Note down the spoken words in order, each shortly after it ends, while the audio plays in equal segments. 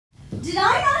Did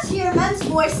I not hear men's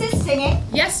voices singing?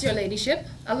 Yes, your ladyship.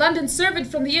 A London servant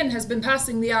from the inn has been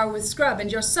passing the hour with Scrub,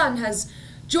 and your son has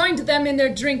joined them in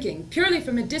their drinking, purely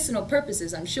for medicinal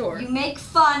purposes, I'm sure. You make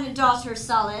fun, daughter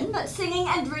sullen, but singing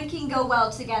and drinking go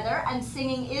well together, and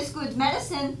singing is good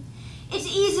medicine. It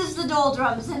eases the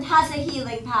doldrums and has a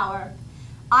healing power.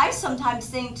 I sometimes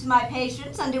sing to my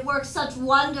patients, and it works such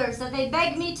wonders that they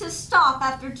beg me to stop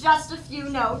after just a few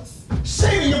notes.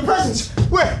 Saving your presence!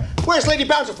 Where's Lady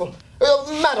Bountiful?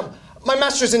 Madam, my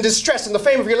master is in distress, and the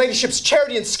fame of your ladyship's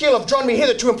charity and skill have drawn me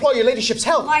hither to implore your ladyship's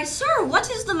help. Why, sir,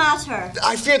 what is the matter?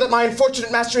 I fear that my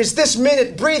unfortunate master is this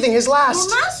minute breathing his last.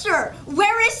 Your master?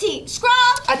 Where is he? Scrub!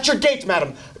 At your gate,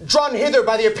 madam. Drawn hither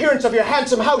by the appearance of your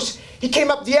handsome house, he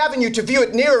came up the avenue to view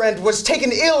it nearer, and was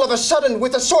taken ill of a sudden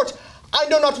with a sort, I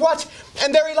know not what,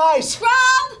 and there he lies.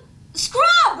 Scrub! Scrub!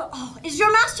 Oh, is your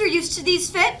master used to these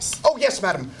fits? Oh, yes,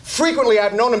 madam. Frequently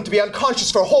I've known him to be unconscious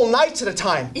for whole nights at a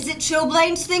time. Is it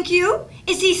chilblains, think you?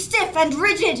 Is he stiff and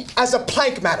rigid? As a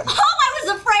plank, madam. Oh, I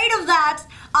was afraid of that.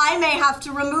 I may have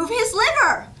to remove his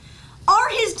liver. Are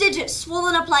his digits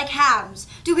swollen up like hams?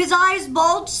 Do his eyes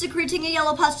bulge, secreting a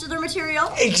yellow pustular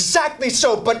material? Exactly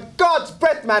so, but God's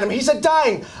breath, madam, he's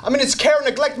a-dying. I mean, its care and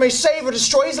neglect may save or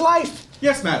destroy his life.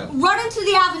 Yes, madam. Run into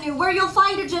the avenue where you'll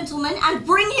find a gentleman and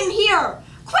bring him here.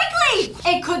 Quickly!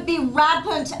 It could be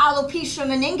rampant alopecia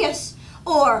meningus,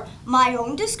 or my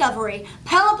own discovery,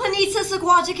 Peloponnesus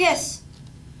aquaticus,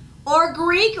 or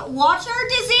Greek water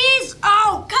disease.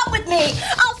 Oh, come with me.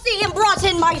 I'll see him brought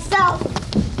in myself.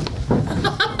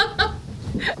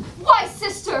 Why,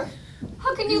 sister,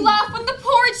 how can you laugh when the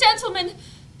poor gentleman,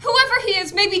 whoever he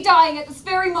is, may be dying at this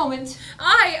very moment?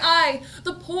 Aye,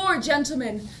 the poor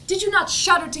gentleman. Did you not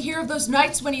shudder to hear of those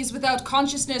nights when he is without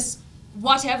consciousness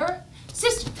whatever?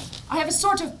 Sister, I have a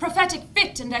sort of prophetic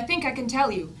fit, and I think I can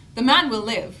tell you, the man will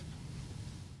live.